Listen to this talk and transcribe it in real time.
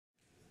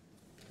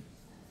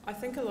I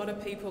think a lot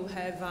of people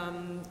have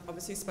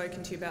obviously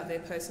spoken to you about their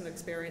personal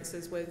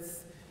experiences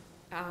with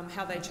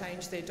how they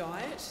changed their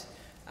diet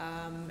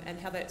and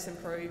how that's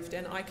improved,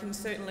 and I can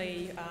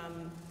certainly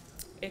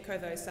echo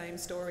those same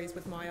stories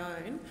with my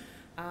own,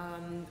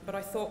 but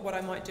I thought what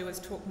I might do is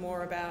talk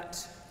more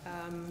about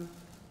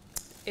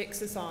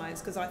exercise,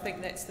 because I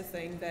think that's the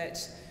thing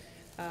that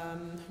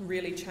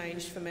really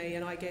changed for me.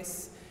 And I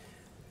guess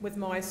with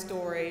my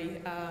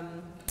story,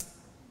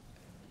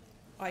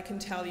 I can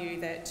tell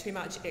you that too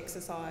much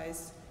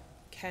exercise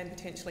can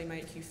potentially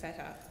make you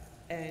fatter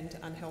and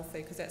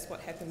unhealthy, because that's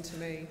what happened to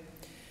me.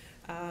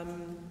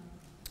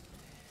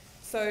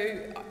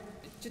 So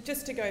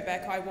just to go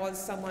back, I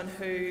was someone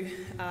who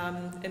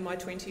in my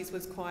 20s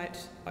was quite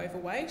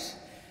overweight.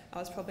 I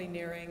was probably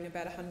nearing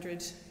about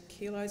 100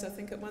 kilos, I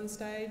think, at one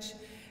stage,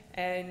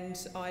 and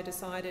I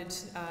decided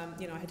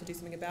I had to do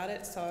something about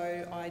it.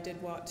 So I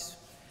did what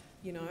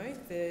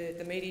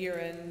the media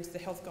and the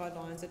health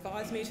guidelines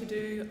advised me to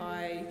do.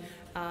 I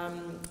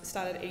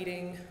started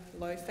eating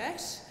low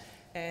fat,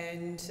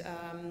 and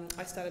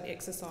I started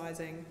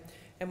exercising.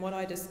 And what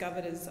I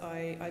discovered is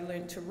I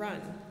learned to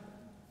run,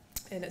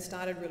 and it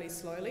started really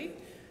slowly.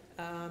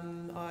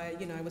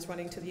 I was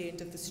running to the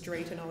end of the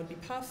street and I would be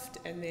puffed,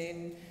 and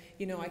then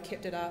I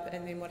kept it up,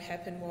 and then what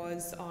happened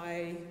was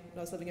I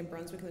was living in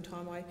Brunswick at the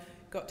time. I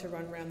got to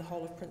run around the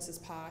whole of Princes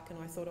Park, and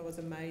I thought I was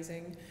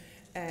amazing.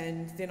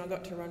 And then I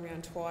got to run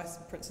around twice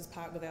Princes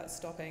Park without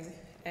stopping,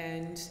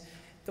 and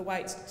the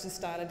weights just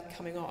started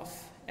coming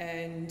off,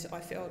 and I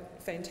felt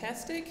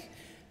fantastic.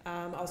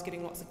 I was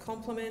getting lots of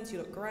compliments, "You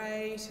look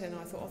great," and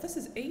I thought, oh, this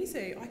is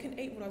easy. I can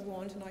eat what I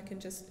want and I can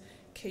just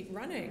keep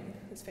running.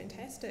 It's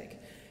fantastic.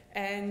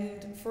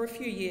 And for a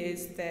few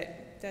years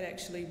that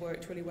actually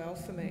worked really well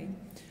for me.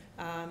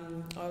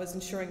 I was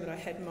ensuring that I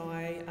had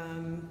my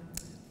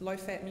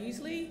low-fat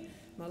muesli,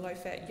 my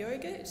low-fat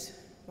yogurt,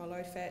 my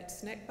low-fat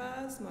snack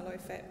bars, my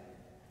low-fat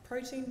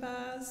protein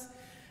bars,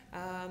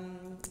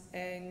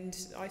 and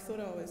I thought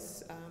I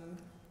was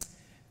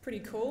pretty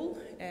cool,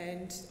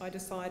 and I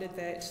decided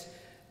that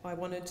I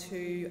wanted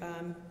to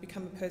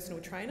become a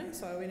personal trainer.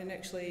 So I went and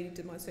actually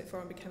did my Cert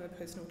 4 and became a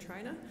personal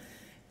trainer,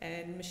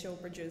 and Michelle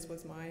Bridges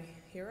was my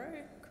hero.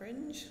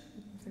 Cringe,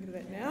 think of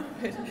that now.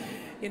 But,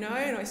 and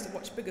I used to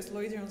watch Biggest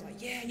Loser, and I was like,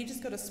 yeah, you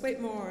just got to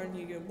sweat more and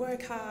you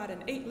work hard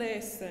and eat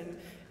less, and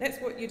that's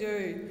what you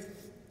do.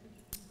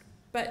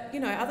 But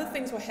other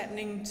things were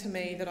happening to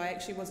me that I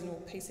actually wasn't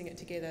all piecing it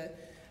together.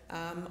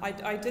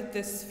 I did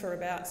this for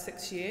about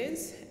 6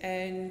 years,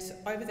 and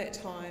over that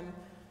time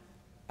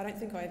I don't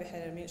think I ever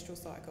had a menstrual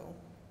cycle.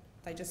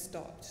 They just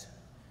stopped.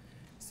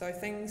 So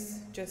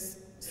things just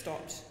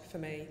stopped for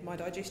me. My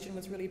digestion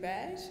was really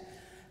bad,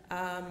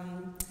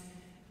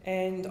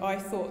 and I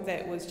thought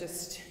that was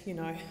just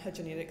a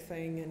genetic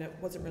thing, and it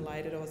wasn't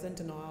related. I was in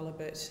denial a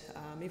bit,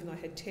 even though I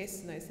had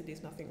tests and they said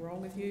there's nothing wrong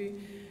with you.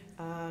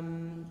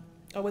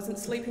 I wasn't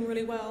sleeping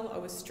really well. I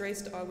was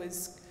stressed. I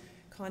was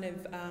kind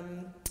of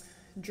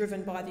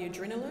driven by the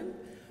adrenaline.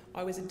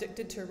 I was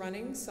addicted to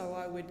running, so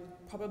I would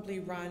probably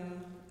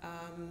run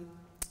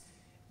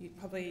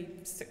probably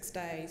 6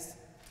 days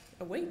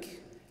a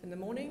week in the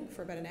morning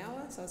for about an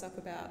hour. So I was up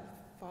about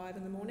 5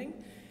 in the morning,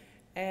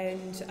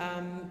 and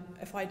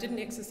if I didn't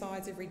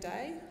exercise every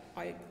day,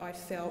 I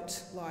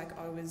felt like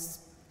I was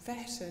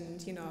fat,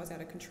 and I was out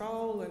of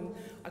control, and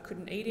I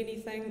couldn't eat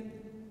anything.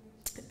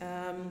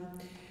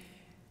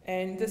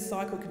 And this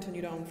cycle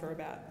continued on for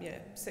about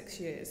 6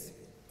 years.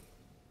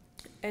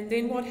 And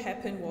then what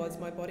happened was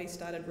my body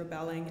started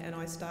rebelling, and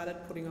I started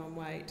putting on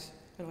weight,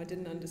 and I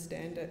didn't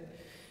understand it.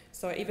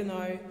 So even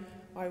though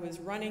I was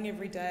running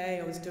every day,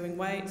 I was doing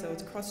weights, I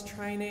was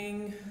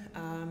cross-training,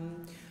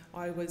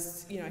 I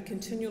was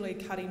continually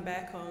cutting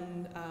back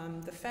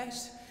on the fat,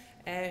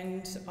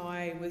 and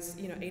I was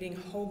eating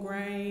whole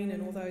grain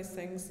and all those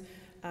things.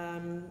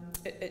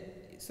 It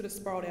sort of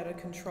spiraled out of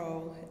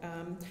control.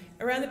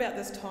 Around about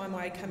this time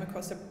I came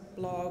across a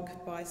blog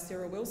by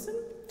Sarah Wilson,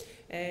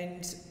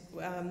 and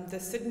the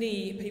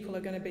Sydney people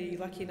are going to be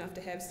lucky enough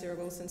to have Sarah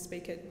Wilson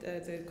speak at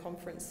the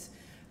conference.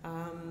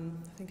 I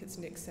think it's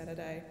next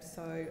Saturday,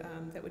 so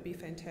that would be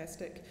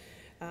fantastic.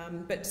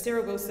 But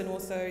Sarah Wilson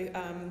also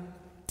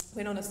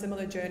went on a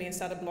similar journey and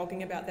started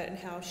blogging about that, and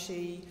how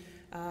she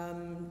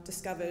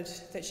discovered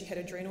that she had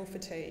adrenal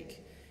fatigue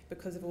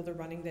because of all the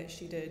running that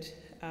she did.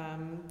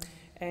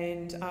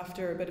 And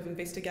after a bit of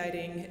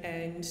investigating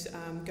and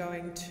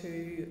going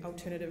to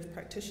alternative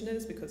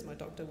practitioners, because my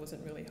doctor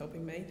wasn't really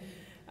helping me,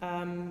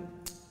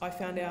 I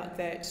found out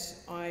that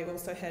I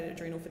also had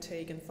adrenal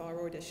fatigue and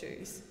thyroid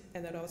issues,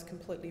 and that I was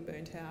completely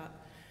burnt out.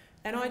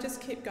 And I just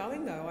kept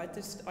going though. I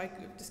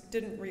just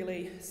didn't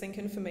really sink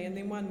in for me. And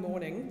then one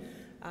morning,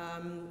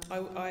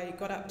 I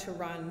got up to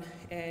run,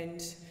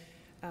 and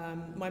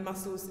my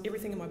muscles,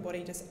 everything in my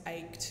body just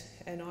ached,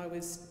 and I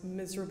was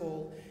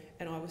miserable,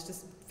 and I was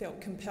just felt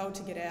compelled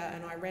to get out,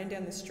 and I ran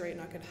down the street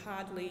and I could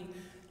hardly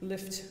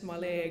lift my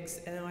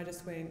legs, and I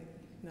just went,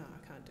 no,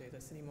 I can't do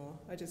this anymore.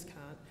 I just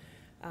can't.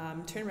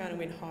 turned around and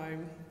went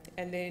home,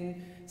 and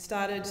then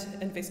started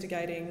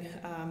investigating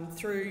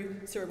through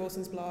Sarah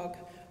Wilson's blog.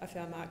 I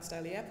found Mark's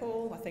Daily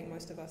Apple. I think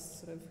most of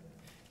us sort of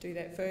do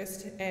that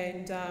first,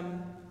 and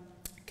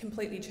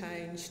completely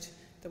changed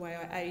the way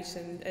I ate,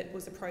 and it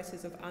was a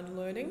process of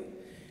unlearning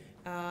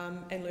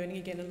and learning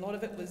again. And a lot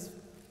of it was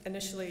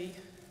initially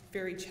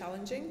very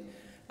challenging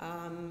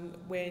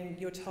when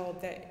you're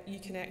told that you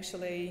can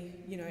actually,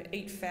 you know,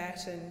 eat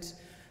fat and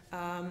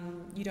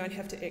you don't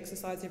have to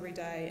exercise every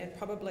day. And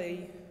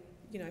probably,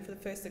 you know, for the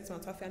first 6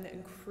 months I found that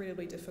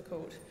incredibly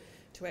difficult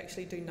to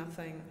actually do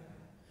nothing.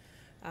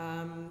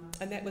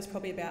 And that was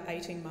probably about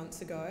 18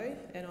 months ago,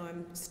 and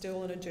I'm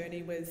still on a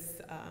journey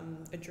with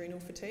adrenal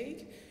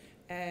fatigue,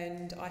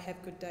 and I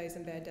have good days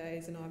and bad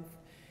days, and I've,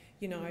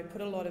 you know,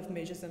 put a lot of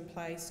measures in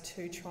place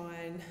to try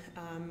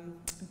and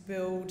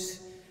build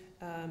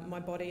my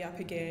body up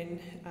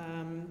again.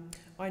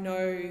 I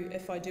know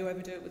if I do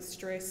overdo it with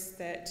stress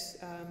that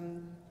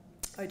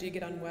I do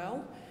get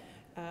unwell,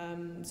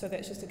 so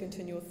that's just a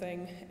continual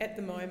thing. At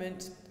the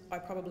moment, I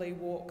probably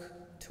walk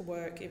to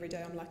work every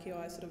day. I'm lucky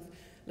I sort of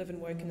live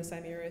and work in the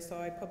same area, so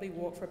I probably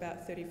walk for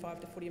about 35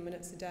 to 40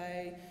 minutes a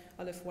day.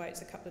 I lift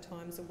weights a couple of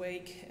times a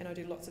week, and I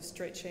do lots of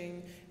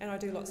stretching, and I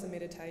do lots of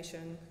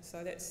meditation.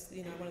 So that's,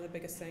 you know, one of the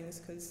biggest things,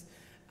 because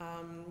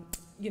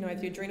you know,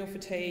 the adrenal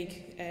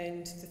fatigue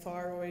and the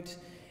thyroid,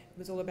 it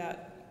was all about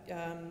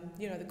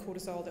you know, the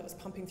cortisol that was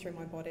pumping through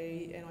my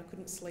body, and I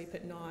couldn't sleep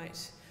at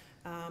night,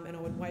 and I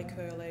would wake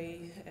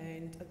early,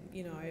 and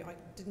you know, I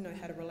didn't know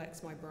how to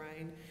relax my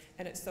brain.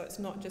 And so it's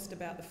not just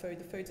about the food.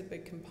 The food's a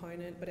big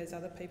component, but as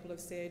other people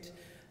have said,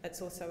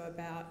 it's also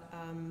about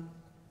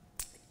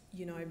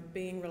you know,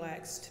 being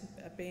relaxed,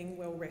 being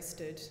well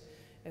rested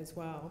as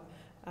well.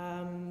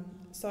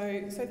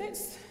 So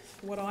that's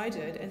what I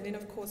did, and then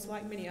of course,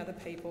 like many other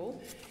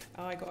people,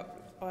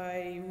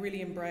 I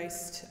really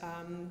embraced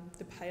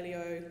the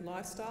paleo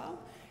lifestyle,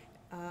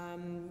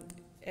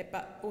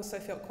 but also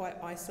felt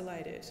quite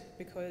isolated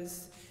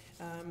because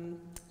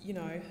you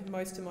know,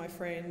 most of my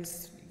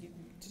friends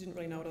didn't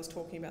really know what I was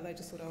talking about. They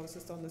just thought I was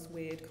just on this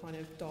weird kind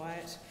of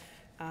diet,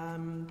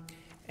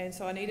 and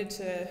so I needed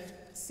to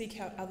seek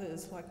out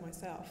others like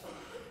myself.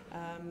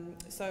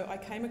 So I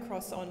came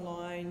across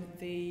online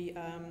the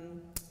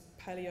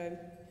Paleo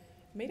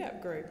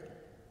Meetup group,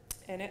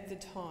 and at the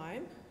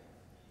time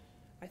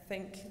I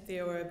think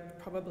there were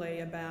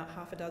probably about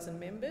half a dozen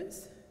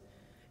members,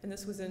 and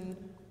this was in,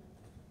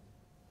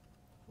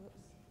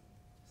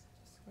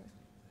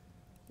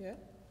 yeah?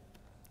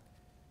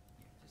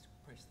 Just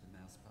press the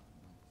mouse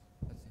button.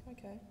 That's it.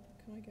 Okay,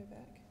 can I go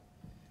back?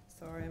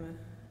 Sorry, I'm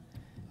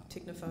a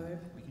technophobe.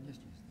 We can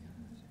just use the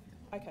others if you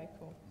like. Okay,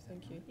 cool,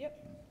 thank you. Right? Yep.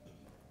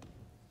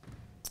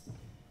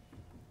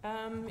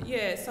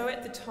 Yeah, so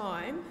at the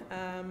time,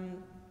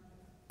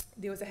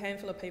 there was a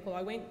handful of people.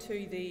 I went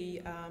to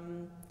the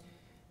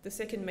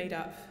second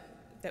meetup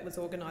that was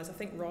organised. I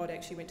think Rod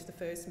actually went to the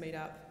first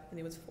meetup, and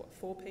there was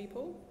four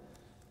people,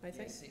 I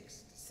think. Yeah,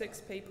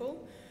 six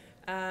people.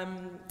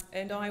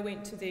 And I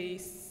went to the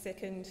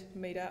second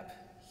meetup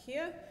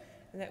here,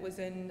 and that was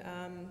in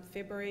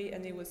February,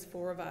 and there was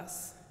 4 of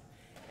us.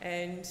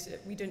 And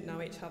we didn't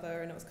know each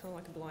other, and it was kind of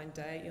like a blind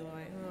date. You're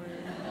like, oh.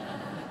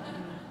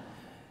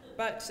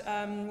 But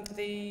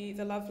the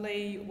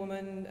lovely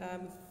woman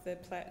with the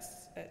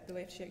plaits at the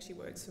left, she actually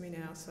works for me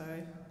now, so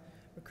I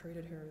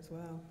recruited her as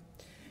well.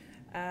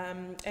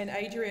 And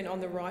Adrian on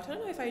the right, I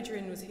don't know if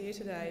Adrian was here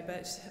today,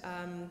 but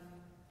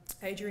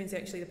Adrian's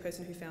actually the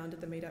person who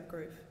founded the meetup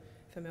group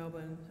for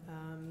Melbourne,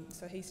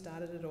 so he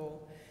started it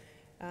all.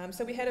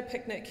 So we had a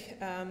picnic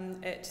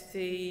at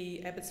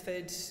the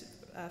Abbotsford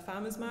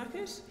Farmers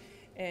Market,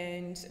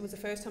 and it was the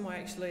first time I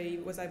actually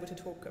was able to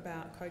talk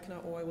about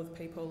coconut oil with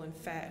people and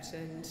fat,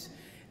 and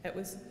it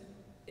was,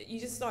 you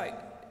just like,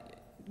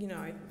 you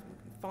know,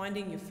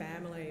 finding your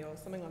family or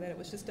something like that. It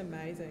was just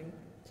amazing.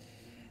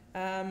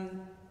 And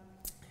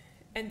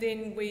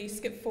then we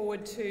skip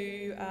forward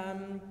to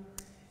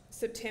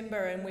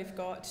September, and we've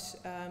got,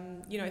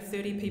 you know,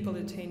 30 people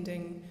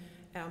attending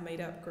our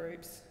meetup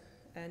groups,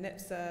 and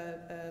that's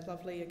a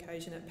lovely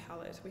occasion at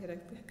Palette. We had a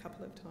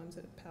couple of times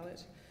at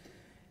Palette.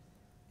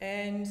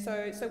 And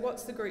so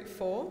what's the group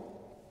for?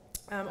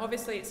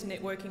 Obviously it's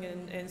networking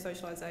and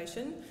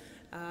socialisation.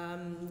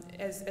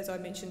 As I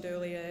mentioned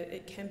earlier,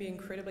 it can be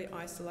incredibly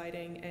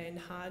isolating and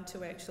hard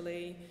to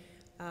actually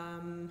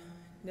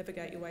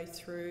navigate your way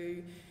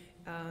through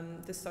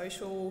the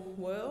social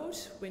world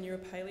when you're a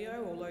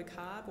paleo or low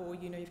carb, or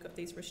you know, you've got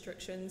these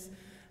restrictions.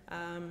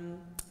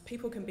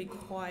 People can be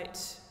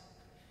quite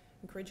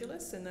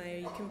incredulous, and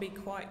they can be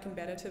quite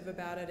combative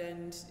about it,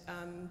 and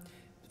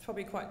it's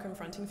probably quite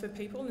confronting for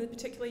people, and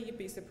particularly you'd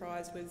be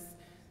surprised with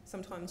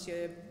sometimes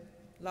your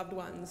loved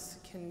ones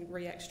can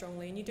react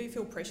strongly, and you do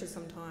feel pressure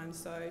sometimes,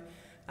 so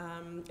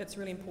it's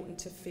really important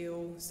to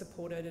feel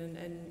supported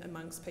and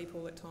amongst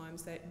people at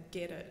times that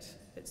get it.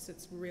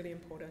 It's really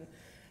important.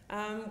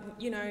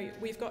 You know,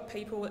 we've got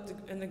people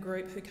in the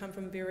group who come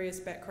from various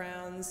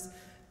backgrounds,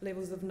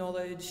 levels of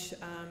knowledge,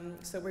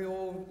 so we're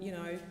all, you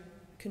know,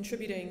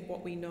 contributing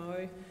what we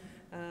know.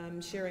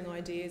 sharing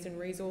ideas and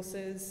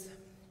resources,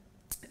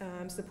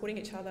 supporting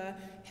each other,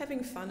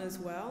 having fun as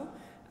well,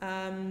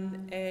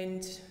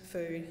 and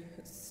food.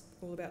 It's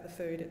all about the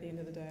food at the end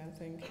of the day, I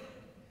think.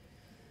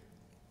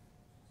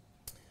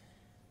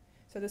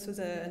 So this was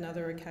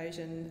another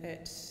occasion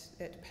at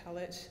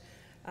Palette.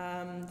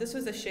 This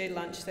was a shared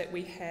lunch that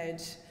we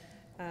had,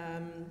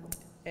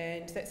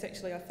 and that's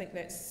actually, I think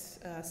that's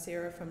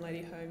Sarah from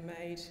Lady Home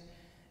made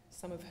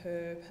some of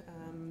her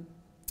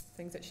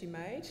things that she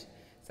made.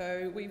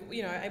 So we,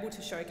 able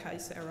to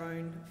showcase our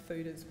own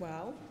food as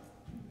well.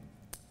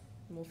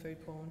 More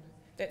food porn.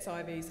 That's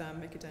Ivy's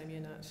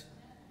macadamia nut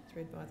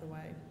thread, by the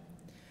way.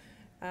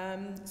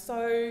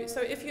 So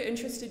if you're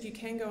interested, you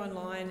can go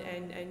online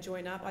and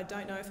join up. I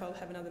don't know if I'll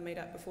have another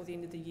meetup before the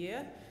end of the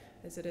year,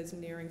 as it is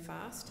nearing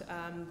fast,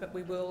 but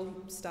we will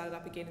start it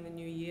up again in the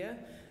new year.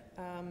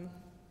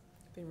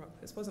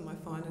 This wasn't my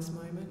finest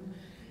moment.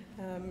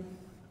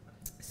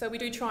 So we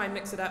do try and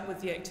mix it up with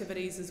the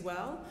activities as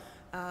well.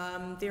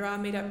 There are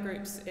meetup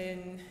groups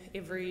in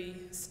every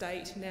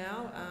state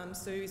now.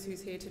 Suze,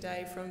 who's here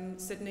today from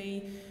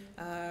Sydney,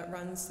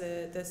 runs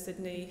the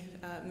Sydney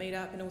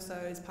meetup, and also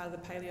is part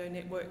of the Paleo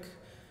Network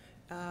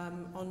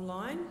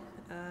online.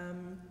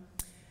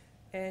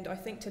 And I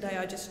think today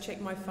I just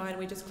checked my phone,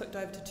 we just clicked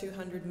over to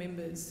 200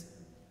 members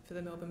for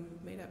the Melbourne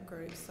Meetup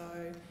group, so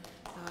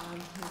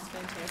it's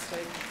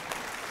fantastic.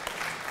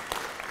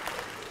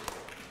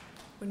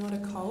 We're not a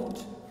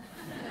cult.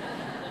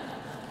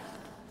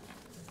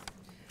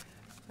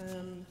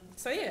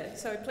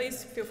 So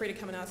please feel free to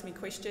come and ask me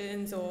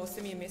questions or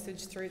send me a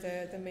message through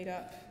the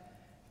meetup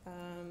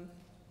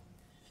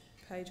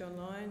page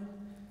online.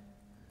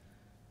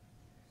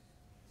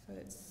 So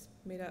it's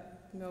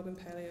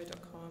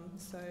meetupmelbournepaleo.com.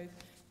 So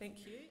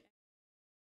thank you.